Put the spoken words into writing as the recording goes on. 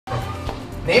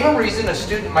Name a reason a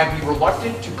student might be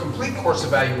reluctant to complete course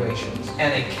evaluations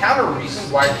and a counter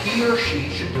reason why he or she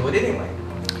should do it anyway.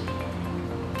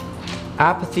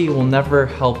 Apathy will never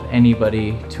help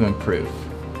anybody to improve.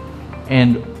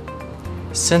 And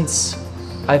since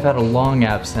I've had a long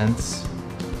absence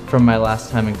from my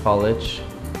last time in college,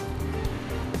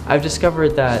 I've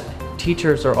discovered that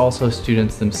teachers are also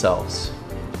students themselves.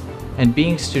 And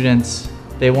being students,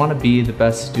 they want to be the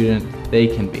best student they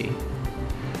can be.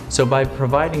 So by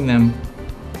providing them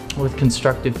with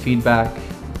constructive feedback,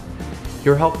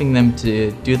 you're helping them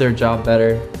to do their job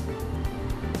better,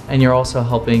 and you're also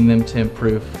helping them to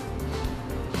improve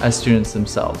as students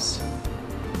themselves.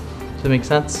 Does that make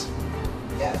sense?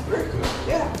 Yeah, very good.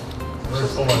 Yeah. Very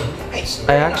full. Nice. I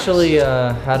Very actually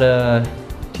nice. had a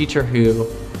teacher who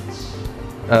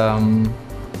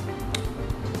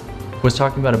was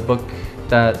talking about a book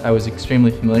that I was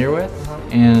extremely familiar with,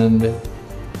 and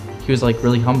he was like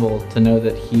really humble to know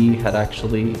that he had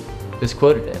actually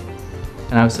misquoted it,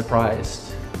 and I was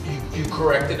surprised. You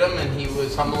corrected him and he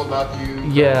was humble about you.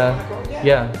 Yeah, correcting him?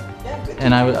 yeah, Yeah, good.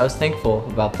 and I was thankful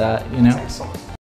about that, you know. That's excellent.